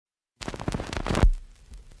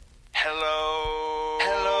Hello.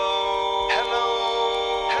 Hello.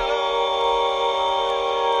 Hello.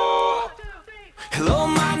 Hello,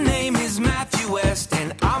 my name is Matthew West,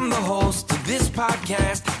 and I'm the host of this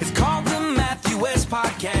podcast. It's called the Matthew West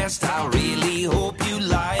Podcast. I really hope you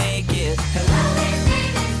like it. Hello, his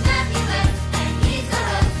name is Matthew West, and he's the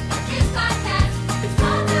host of this podcast. It's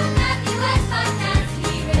called the Matthew West Podcast.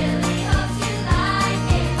 He really hopes you like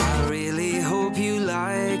it. I really hope you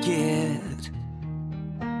like it.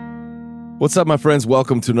 What's up, my friends?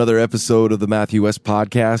 Welcome to another episode of the Matthew West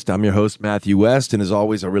Podcast. I'm your host, Matthew West, and as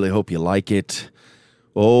always, I really hope you like it.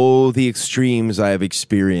 Oh, the extremes I have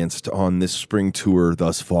experienced on this spring tour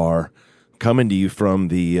thus far. Coming to you from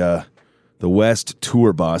the West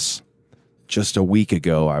tour bus. Just a week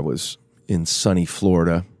ago, I was in sunny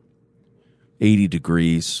Florida, 80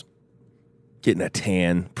 degrees, getting a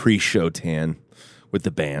tan, pre-show tan with the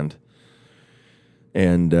band.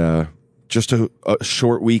 And just a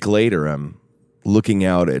short week later, I'm looking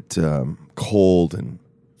out at cold and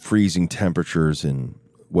freezing temperatures in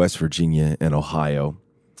West Virginia and Ohio.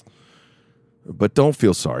 But don't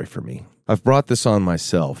feel sorry for me. I've brought this on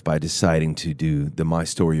myself by deciding to do the My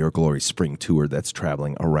Story, Your Glory spring tour that's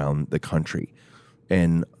traveling around the country.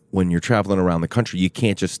 And when you're traveling around the country, you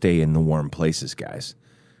can't just stay in the warm places, guys.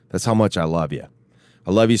 That's how much I love you.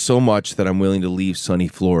 I love you so much that I'm willing to leave sunny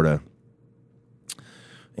Florida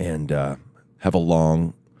and have a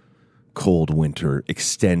long, cold winter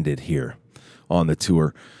extended here on the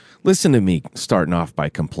tour. Listen to me starting off by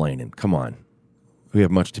complaining. Come on. We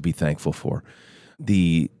have much to be thankful for.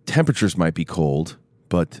 The temperatures might be cold,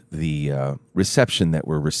 but the reception that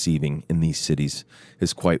we're receiving in these cities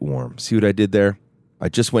is quite warm. See what I did there? I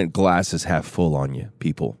just went glasses half full on you,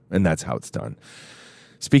 people, and that's how it's done.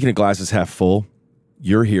 Speaking of glasses half full,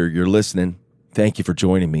 you're here, you're listening. Thank you for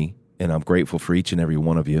joining me, and I'm grateful for each and every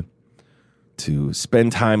one of you to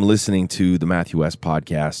spend time listening to the Matthew West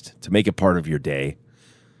Podcast, to make it part of your day.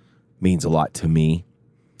 Means a lot to me.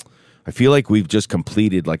 I feel like we've just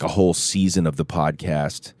completed like a whole season of the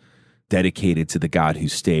podcast dedicated to the God who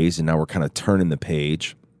stays, and now we're kind of turning the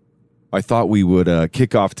page. I thought we would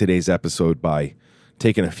kick off today's episode by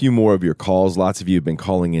taking a few more of your calls. Lots of you have been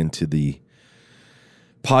calling into the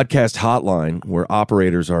podcast hotline where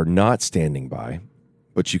operators are not standing by,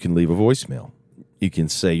 but you can leave a voicemail. You can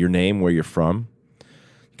say your name, where you're from.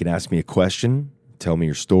 You can ask me a question, tell me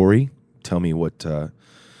your story, tell me what your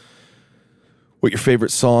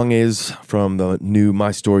favorite song is from the new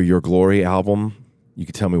My Story, Your Glory album. You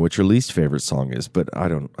can tell me what your least favorite song is, but I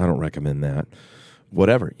don't recommend that.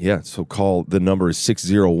 Whatever, yeah. So call, the number is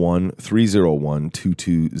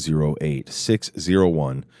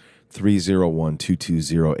 601-301-2208.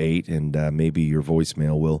 601-301-2208, and maybe your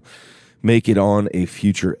voicemail will make it on a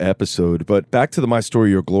future episode. But back to the My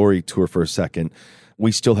Story, Your Glory tour for a second.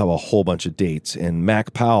 We still have a whole bunch of dates, and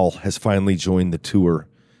Mac Powell has finally joined the tour.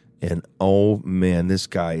 And oh man, this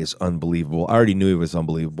guy is unbelievable. I already knew he was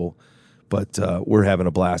unbelievable, but we're having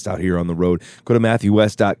a blast out here on the road. Go to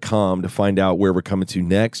MatthewWest.com to find out where we're coming to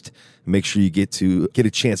next. Make sure you get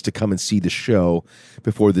a chance to come and see the show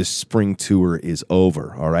before this spring tour is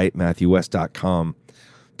over. All right, MatthewWest.com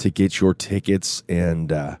to get your tickets,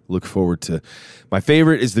 and look forward to. My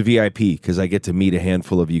favorite is the VIP because I get to meet a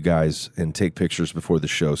handful of you guys and take pictures before the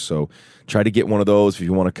show. So try to get one of those if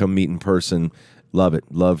you want to come meet in person. Love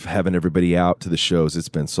it. Love having everybody out to the shows. It's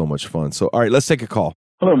been so much fun. So, all right, let's take a call.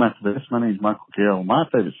 Hello, Matthew West. My name is Michael Carroll. My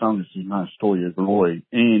favorite song is My Story of Glory,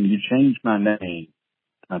 and You Changed My Name,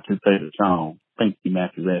 my two favorite songs. Thank you,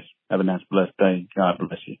 Matthew West. Have a nice, blessed day. God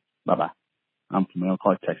bless you. Bye-bye. I'm from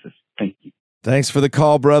Elkhart, Texas. Thank you. Thanks for the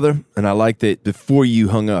call, brother. And I like that before you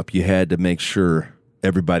hung up, you had to make sure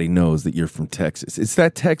everybody knows that you're from Texas. It's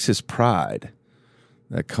that Texas pride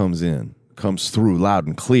that comes through loud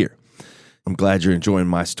and clear. I'm glad you're enjoying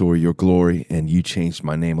My Story, Your Glory, and You Changed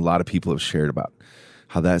My Name. A lot of people have shared about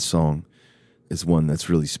how that song is one that's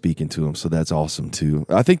really speaking to them, so that's awesome, too.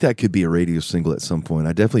 I think that could be a radio single at some point.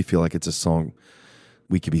 I definitely feel like it's a song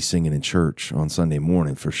we could be singing in church on Sunday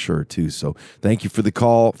morning for sure, too. So thank you for the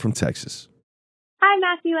call from Texas. Hi,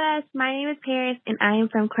 Matthew S. My name is Paris, and I am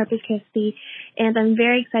from Corpus Christi, and I'm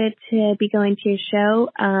very excited to be going to your show.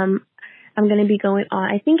 I'm going to be going on,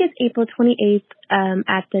 I think it's April 28th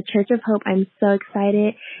at the Church of Hope. I'm so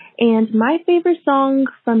excited. And my favorite song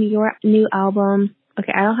from your new album,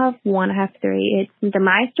 okay, I don't have one, I have three. It's the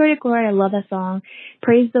My Story of Glory. I love that song.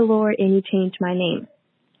 Praise the Lord, and You Changed My Name.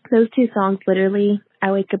 Those two songs, literally,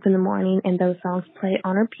 I wake up in the morning and those songs play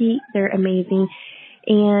on repeat. They're amazing.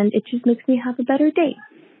 And it just makes me have a better day.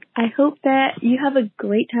 I hope that you have a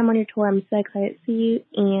great time on your tour. I'm so excited to see you,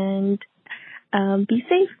 and be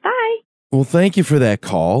safe. Bye. Well, thank you for that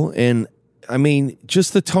call. And I mean,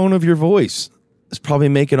 just the tone of your voice is probably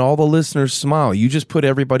making all the listeners smile. You just put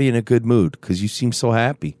everybody in a good mood because you seem so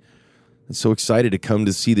happy and so excited to come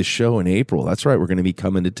to see the show in April. That's right. We're going to be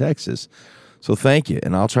coming to Texas. So thank you.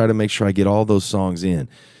 And I'll try to make sure I get all those songs in.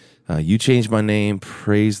 You Changed My Name,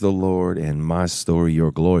 Praise the Lord, and My Story, Your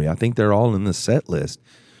Glory. I think they're all in the set list.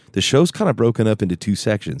 The show's kind of broken up into two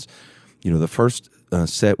sections. You know, the first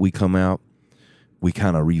set we come out, we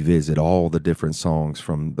kind of revisit all the different songs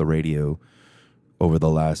from the radio over the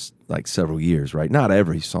last like several years, right? Not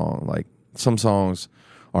every song. Like some songs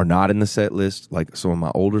are not in the set list, like some of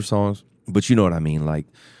my older songs, but you know what I mean, like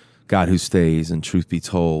God Who Stays and Truth Be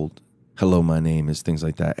Told, Hello, My Name Is, things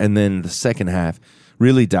like that. And then the second half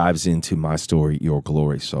really dives into My Story, Your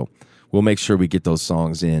Glory. So we'll make sure we get those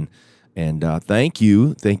songs in. And thank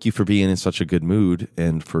you for being in such a good mood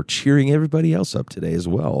and for cheering everybody else up today as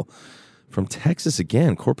well. From Texas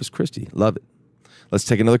again, Corpus Christi. Love it. Let's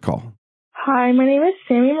take another call. Hi, my name is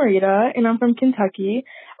Sammy Marita, and I'm from Kentucky.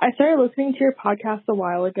 I started listening to your podcast a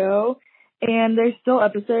while ago, and there's still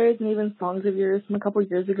episodes and even songs of yours from a couple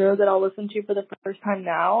years ago that I'll listen to for the first time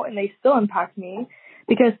now, and they still impact me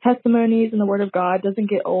because testimonies and the Word of God doesn't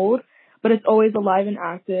get old, but it's always alive and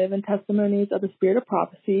active, and testimonies are the spirit of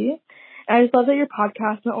prophecy. And I just love that your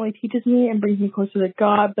podcast not only teaches me and brings me closer to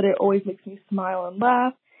God, but it always makes me smile and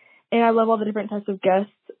laugh. And I love all the different types of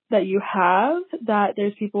guests that you have, that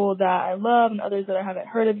there's people that I love and others that I haven't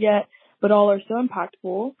heard of yet, but all are so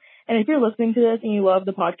impactful. And if you're listening to this and you love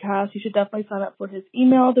the podcast, you should definitely sign up for his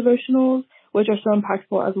email devotionals, which are so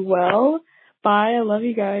impactful as well. Bye. I love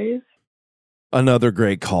you guys. Another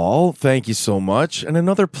great call. Thank you so much. And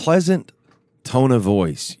another pleasant tone of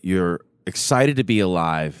voice. You're excited to be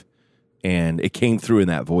alive, and it came through in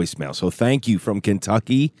that voicemail. So thank you from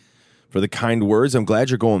Kentucky for the kind words. I'm glad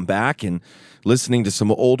you're going back and listening to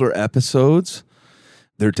some older episodes.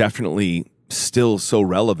 They're definitely still so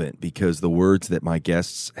relevant because the words that my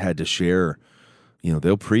guests had to share, you know,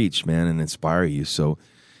 they'll preach, man, and inspire you. So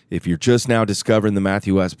if you're just now discovering the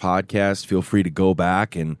Matthew West podcast, feel free to go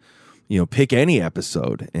back and, you know, pick any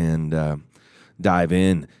episode and dive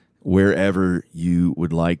in wherever you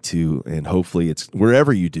would like to. And hopefully it's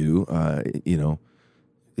wherever you do, you know,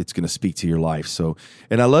 it's going to speak to your life. So,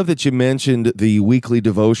 and I love that you mentioned the weekly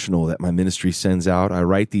devotional that my ministry sends out. I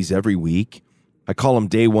write these every week. I call them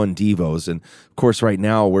Day One Devos. And of course, right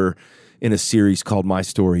now we're in a series called My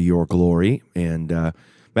Story, Your Glory. And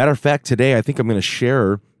matter of fact, today I think I'm going to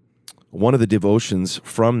share one of the devotions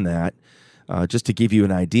from that just to give you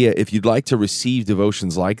an idea. If you'd like to receive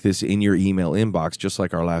devotions like this in your email inbox, just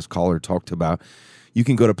like our last caller talked about, you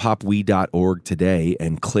can go to popwe.org today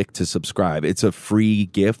and click to subscribe. It's a free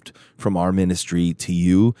gift from our ministry to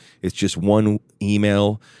you. It's just one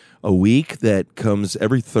email a week that comes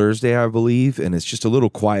every Thursday, I believe, and it's just a little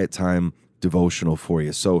quiet time devotional for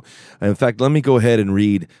you. So, in fact, let me go ahead and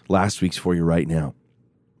read last week's for you right now.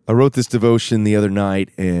 I wrote this devotion the other night,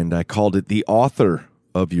 and I called it The Author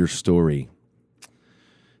of Your Story.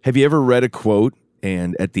 Have you ever read a quote,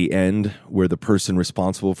 and at the end, where the person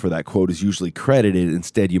responsible for that quote is usually credited,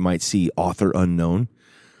 instead you might see author unknown?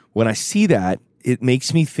 When I see that, it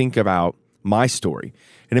makes me think about my story.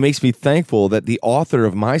 And it makes me thankful that the author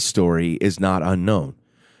of my story is not unknown.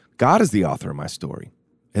 God is the author of my story.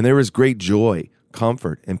 And there is great joy,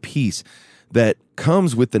 comfort, and peace that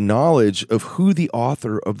comes with the knowledge of who the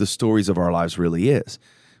author of the stories of our lives really is.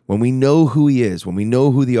 When we know who he is, when we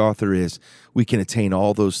know who the author is, we can attain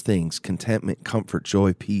all those things: contentment, comfort,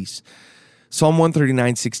 joy, peace. Psalm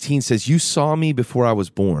 139:16 says, "You saw me before I was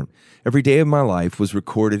born. Every day of my life was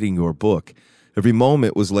recorded in your book. Every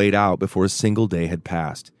moment was laid out before a single day had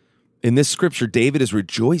passed." In this scripture, David is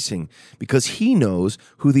rejoicing because he knows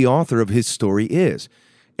who the author of his story is,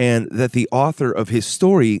 and that the author of his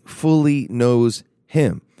story fully knows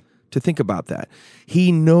him. To think about that.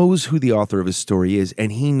 He knows who the author of his story is, and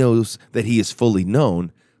he knows that he is fully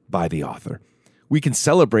known by the author. We can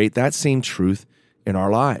celebrate that same truth in our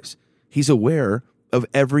lives. He's aware of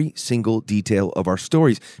every single detail of our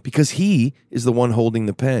stories because he is the one holding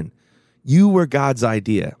the pen. You were God's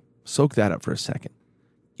idea. Soak that up for a second.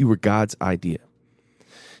 You were God's idea.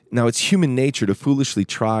 Now, it's human nature to foolishly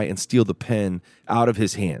try and steal the pen out of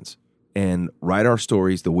his hands and write our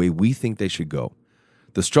stories the way we think they should go.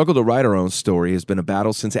 The struggle to write our own story has been a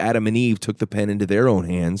battle since Adam and Eve took the pen into their own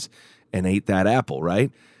hands and ate that apple,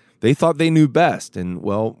 right? They thought they knew best, and,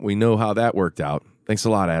 well, we know how that worked out. Thanks a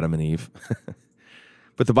lot, Adam and Eve.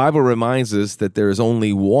 But the Bible reminds us that there is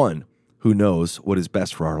only one who knows what is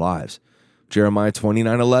best for our lives. Jeremiah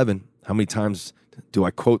 29:11. How many times do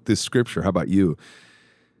I quote this scripture? How about you?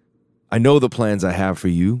 "I know the plans I have for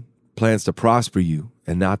you, plans to prosper you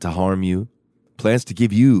and not to harm you, plans to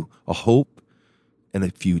give you a hope and a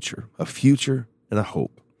future and a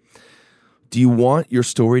hope. Do you want your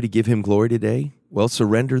story to give him glory today? Well,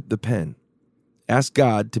 surrender the pen. Ask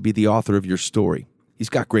God to be the author of your story. He's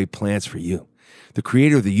got great plans for you. The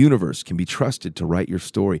creator of the universe can be trusted to write your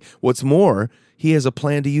story. What's more, he has a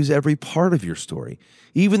plan to use every part of your story,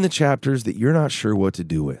 even the chapters that you're not sure what to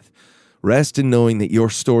do with. Rest in knowing that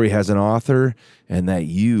your story has an author and that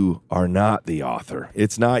you are not the author.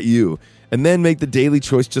 It's not you. And then make the daily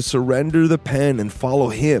choice to surrender the pen and follow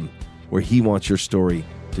him where he wants your story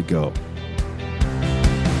to go.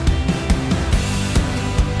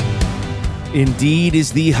 Indeed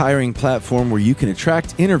is the hiring platform where you can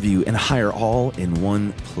attract, interview, and hire all in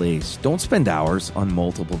one place. Don't spend hours on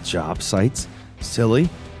multiple job sites. Silly.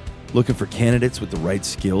 Looking for candidates with the right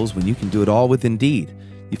skills when you can do it all with Indeed.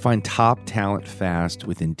 You find top talent fast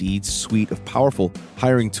with Indeed's suite of powerful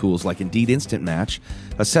hiring tools like Indeed Instant Match,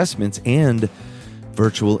 assessments, and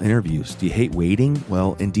virtual interviews. Do you hate waiting?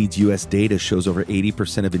 Well, Indeed's U.S. data shows over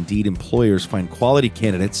 80% of Indeed employers find quality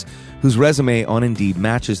candidates whose resume on Indeed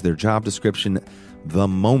matches their job description the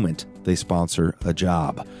moment they sponsor a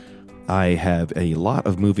job. I have a lot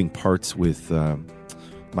of moving parts with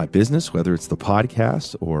my business, whether it's the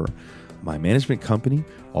podcast or my management company,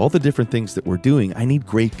 all the different things that we're doing. I need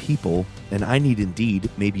great people, and I need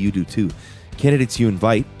Indeed. Maybe you do too. Candidates you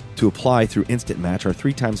invite to apply through Instant Match are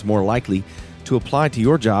 3 times more likely to apply to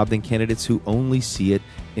your job than candidates who only see it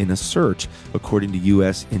in a search, according to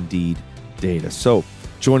U.S. Indeed data. So,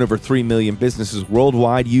 join over 3 million businesses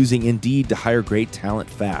worldwide using Indeed to hire great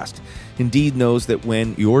talent fast. Indeed knows that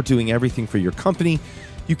when you're doing everything for your company,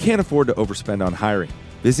 you can't afford to overspend on hiring.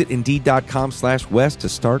 Visit Indeed.com/West to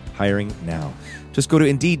start hiring now. Just go to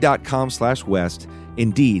Indeed.com/West,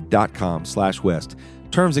 Indeed.com/West.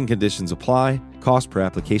 Terms and conditions apply. Cost per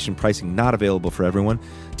application. Pricing not available for everyone.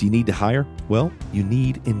 Do you need to hire? Well, you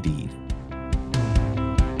need Indeed.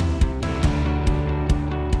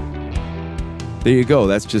 There you go.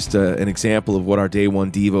 That's just an example of what our Day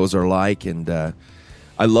One Devos are like. And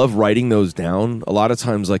I love writing those down. A lot of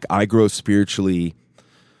times, like, I grow spiritually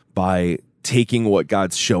by taking what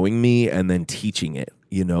God's showing me and then teaching it,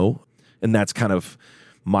 you know? And that's kind of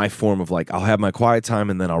my form of, like, I'll have my quiet time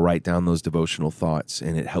and then I'll write down those devotional thoughts,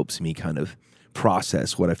 and it helps me kind of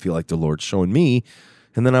process what I feel like the Lord's showing me.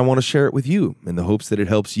 And then I want to share it with you in the hopes that it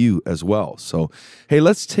helps you as well. So, hey,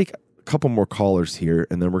 let's take a couple more callers here,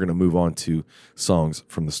 and then we're going to move on to songs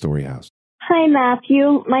from the Story House. Hi,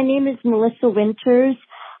 Matthew. My name is Melissa Winters.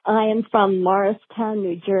 I am from Morristown,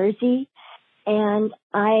 New Jersey, and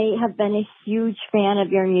I have been a huge fan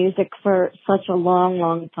of your music for such a long,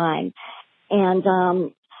 long time. And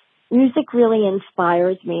music really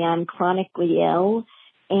inspires me. I'm chronically ill,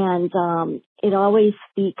 and it always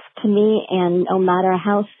speaks to me, and no matter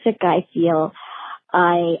how sick I feel,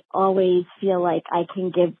 I always feel like I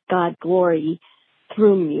can give God glory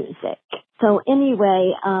through music. So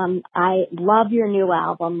anyway, I love your new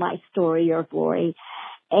album, My Story, Your Glory.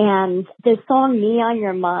 And the song Me on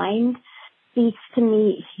Your Mind speaks to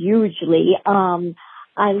me hugely.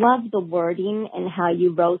 I love the wording and how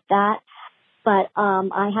you wrote that. But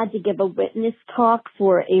I had to give a witness talk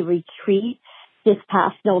for a retreat this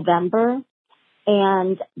past November.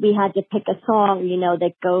 And we had to pick a song, you know,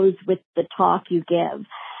 that goes with the talk you give.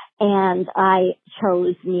 And I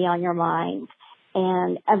chose Me on Your Mind.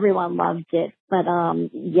 And everyone loved it. But,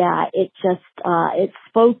 yeah, it just, it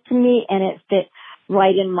spoke to me and it fit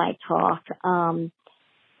right in my talk.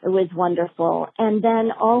 It was wonderful. And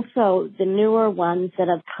then also the newer ones that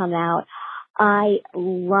have come out. I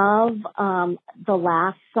love, the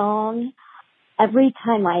last song. Every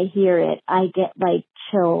time I hear it, I get like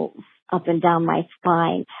chills up and down my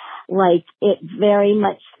spine. Like, it very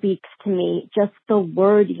much speaks to me, just the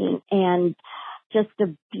wording and just a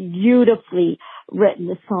beautifully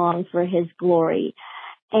written song for His glory.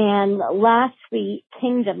 And lastly,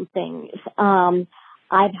 Kingdom Things.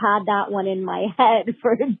 I've had that one in my head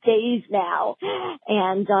for days now.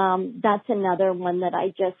 And that's another one that I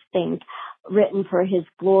just think written for His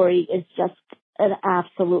glory is just an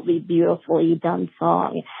absolutely beautifully done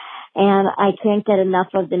song. And I can't get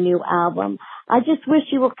enough of the new album. I just wish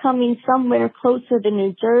you were coming somewhere closer to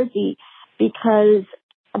New Jersey, because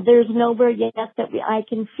there's nowhere yet that I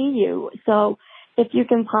can see you. So if you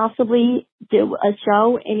can possibly do a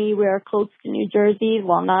show anywhere close to New Jersey,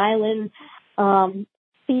 Long Island,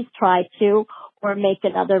 please try to, or make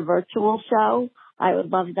another virtual show. I would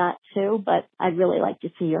love that too, but I'd really like to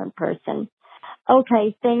see you in person.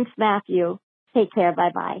 Okay, thanks, Matthew. Take care.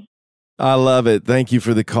 Bye-bye. I love it. Thank you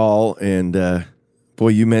for the call. And Boy,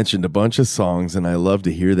 you mentioned a bunch of songs, and I love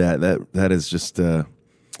to hear that. That is just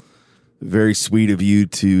very sweet of you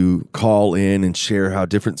to call in and share how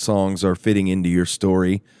different songs are fitting into your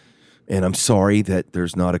story. And I'm sorry that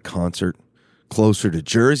there's not a concert closer to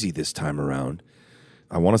Jersey this time around.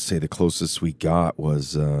 I want to say the closest we got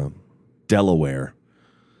was Delaware,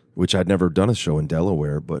 which I'd never done a show in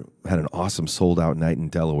Delaware, but had an awesome sold-out night in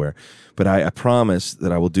Delaware. But I promise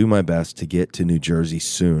that I will do my best to get to New Jersey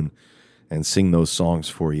soon and sing those songs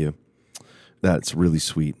for you. That's really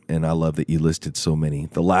sweet, and I love that you listed so many.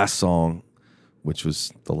 The last song, which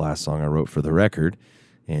was the last song I wrote for the record,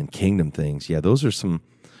 and Kingdom Things, yeah, those are some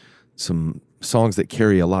songs that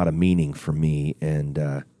carry a lot of meaning for me,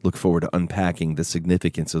 and look forward to unpacking the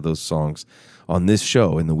significance of those songs on this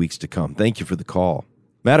show in the weeks to come. Thank you for the call.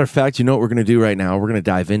 Matter of fact, you know what we're going to do right now? We're going to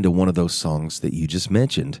dive into one of those songs that you just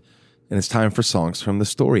mentioned, and it's time for Songs from the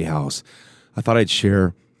Story House. I thought I'd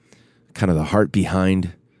share kind of the heart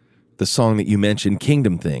behind the song that you mentioned,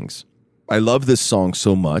 Kingdom Things. I love this song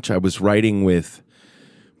so much. I was writing with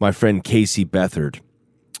my friend Casey Beathard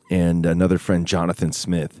and another friend, Jonathan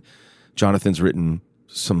Smith. Jonathan's written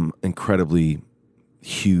some incredibly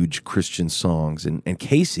huge Christian songs, and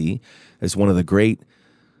Casey, as one of the great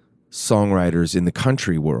songwriters in the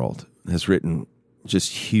country world, has written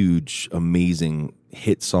just huge, amazing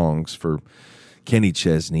hit songs for Kenny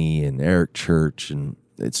Chesney and Eric Church, and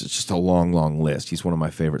it's just a long, long list. He's one of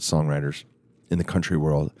my favorite songwriters in the country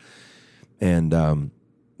world. And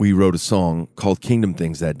we wrote a song called Kingdom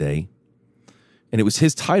Things that day, and it was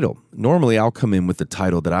his title. Normally, I'll come in with the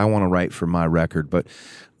title that I want to write for my record, but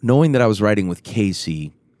knowing that I was writing with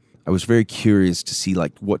Casey, I was very curious to see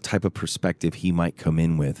like what type of perspective he might come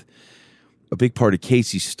in with. A big part of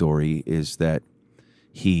Casey's story is that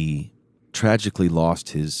he tragically lost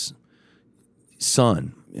his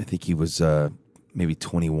son. I think he was maybe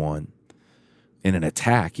 21 in an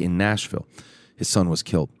attack in Nashville. His son was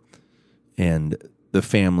killed. And the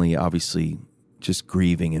family obviously just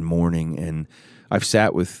grieving and mourning. And I've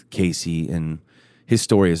sat with Casey, and his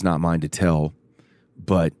story is not mine to tell,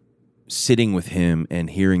 but sitting with him and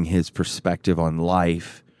hearing his perspective on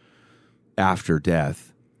life after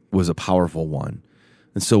death was a powerful one.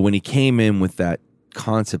 And so when he came in with that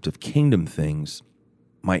concept of Kingdom Things,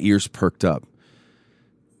 my ears perked up.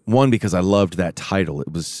 One, because I loved that title.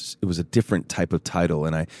 It was a different type of title,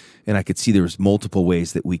 and I could see there was multiple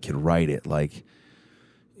ways that we could write it. Like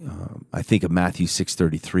I think of Matthew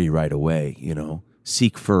 6:33 right away. You know,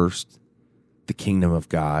 seek first the kingdom of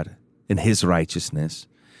God and His righteousness,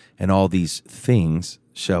 and all these things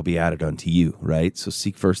shall be added unto you. Right. So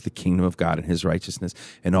seek first the kingdom of God and His righteousness,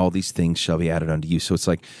 and all these things shall be added unto you. So it's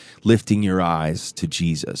like lifting your eyes to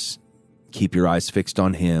Jesus. Keep your eyes fixed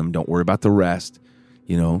on Him. Don't worry about the rest.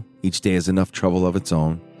 You know, each day has enough trouble of its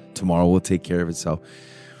own. Tomorrow will take care of itself.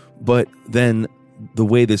 But then the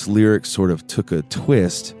way this lyric sort of took a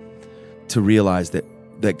twist to realize that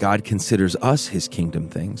God considers us His kingdom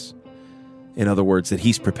things. In other words, that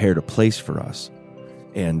He's prepared a place for us.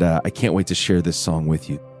 And I can't wait to share this song with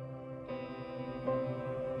you.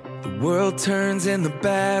 The world turns and the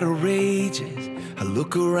battle rages. I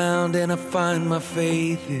look around and I find my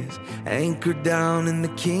faith is anchored down in the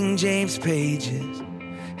King James pages,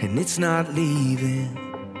 and it's not leaving.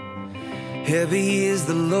 Heavy is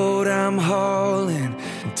the load I'm hauling,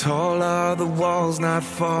 and tall are the walls not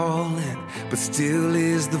falling, but still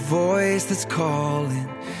is the voice that's calling.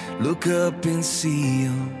 Look up and see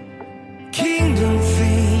Him. Kingdom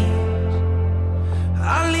things.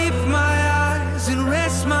 I lift my eyes and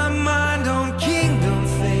rest my mind on kingdom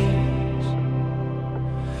things.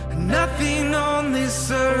 Nothing on this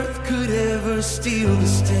earth could ever steal the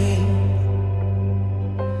sting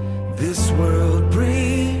this world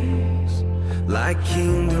brings, like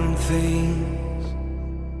kingdom things.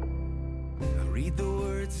 I read the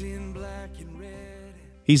words in black and red.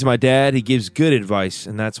 He's my dad. He gives good advice,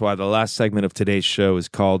 and that's why the last segment of today's show is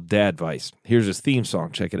called Dadvice. Here's his theme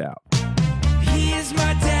song. Check it out. He is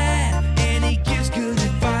my dad, and he gives good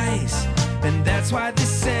advice, and that's why this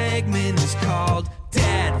segment is called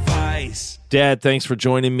Dadvice. Dad, thanks for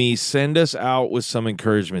joining me. Send us out with some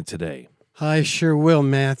encouragement today. I sure will,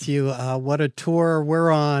 Matthew. What a tour we're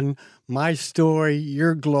on. My story,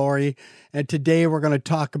 your glory. And today we're going to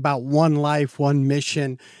talk about one life, one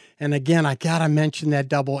mission. And again, I got to mention that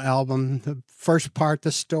double album. The first part,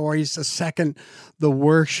 the stories. The second, the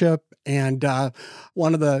worship. And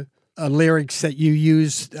one of the lyrics that you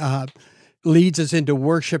used leads us into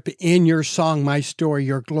worship in your song, My Story,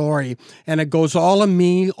 Your Glory. And it goes, all of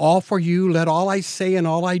me, all for you. Let all I say and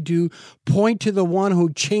all I do point to the one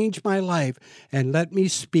who changed my life, and let me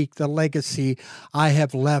speak the legacy I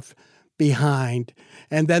have left behind.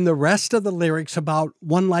 And then the rest of the lyrics about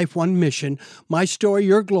one life, one mission. My story,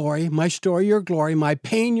 your glory. My story, your glory. My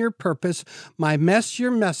pain, your purpose. My mess,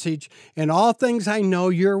 your message. In all things I know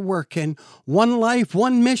you're working. One life,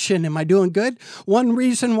 one mission. Am I doing good? One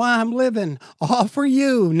reason why I'm living. All for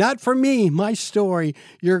you, not for me. My story,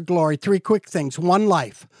 your glory. 3 quick things. One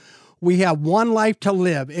life. We have one life to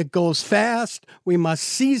live. It goes fast. We must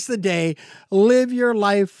seize the day. Live your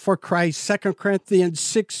life for Christ. 2 Corinthians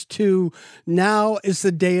 6:2. Now is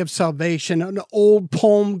the day of salvation. An old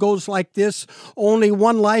poem goes like this. Only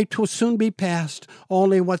one life will soon be past.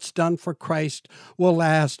 Only what's done for Christ will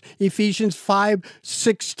last. Ephesians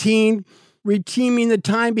 5:16. Redeeming the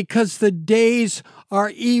time because the days are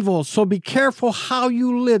evil. So be careful how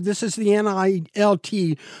you live. This is the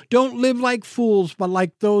NILT. Don't live like fools, but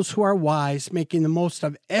like those who are wise, making the most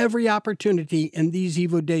of every opportunity in these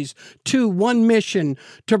evil days. 2, one mission,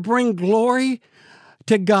 to bring glory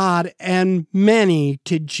to God and many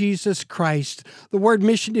to Jesus Christ. The word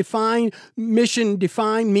mission defined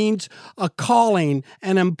means a calling,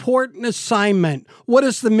 an important assignment. What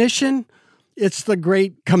is the mission? It's the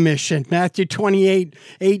Great Commission. Matthew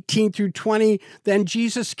 28:18-20. Then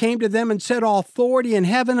Jesus came to them and said, all authority in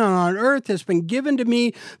heaven and on earth has been given to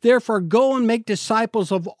me. Therefore, go and make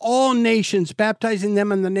disciples of all nations, baptizing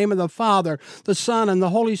them in the name of the Father, the Son, and the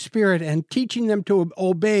Holy Spirit, and teaching them to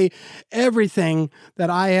obey everything that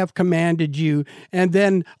I have commanded you. And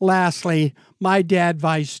then lastly, my dad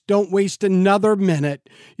advice, don't waste another minute.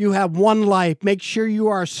 You have one life. Make sure you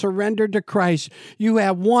are surrendered to Christ. You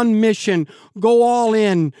have one mission. Go all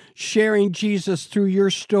in, sharing Jesus through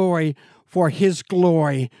your story for his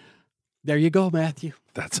glory. There you go, Matthew.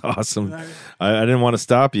 That's awesome. I didn't want to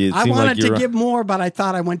stop you. I wanted to give more, but I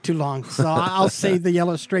thought I went too long. So I'll save the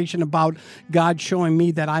illustration about God showing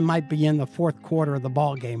me that I might be in the 4th quarter of the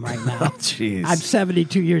ball game right now. Oh, jeez. I'm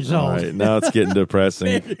 72 years old. All right, now it's getting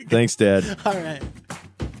depressing. Thanks, Dad. All right.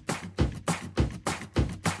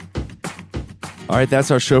 All right,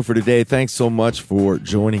 that's our show for today. Thanks so much for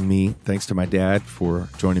joining me. Thanks to my dad for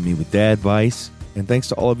joining me with Dad Advice. And thanks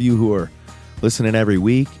to all of you who are listening every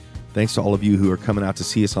week. Thanks to all of you who are coming out to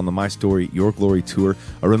see us on the My Story, Your Glory tour.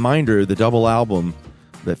 A reminder, the double album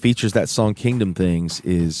that features that song Kingdom Things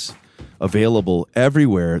is available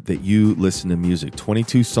everywhere that you listen to music.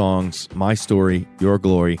 22 songs, My Story, Your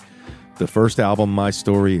Glory. The first album, My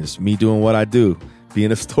Story, is me doing what I do,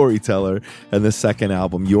 being a storyteller. And the second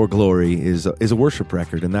album, Your Glory, is a worship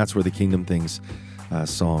record. And that's where the Kingdom Things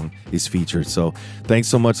song is featured. So thanks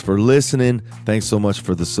so much for listening. Thanks so much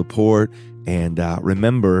for the support. And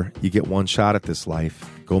remember, you get one shot at this life.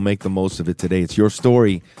 Go make the most of it today. It's your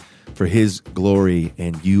story for his glory,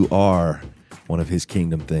 and you are one of his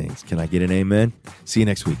kingdom things. Can I get an amen? See you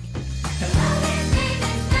next week. Hello, his name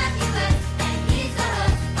is Matthew West, and he's the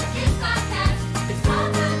host of his podcast. It's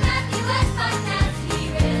called the Matthew West Podcast. He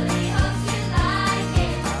really hopes you like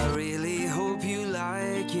it. I really hope you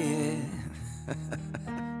like it.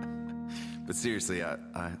 But seriously, I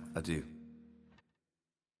do.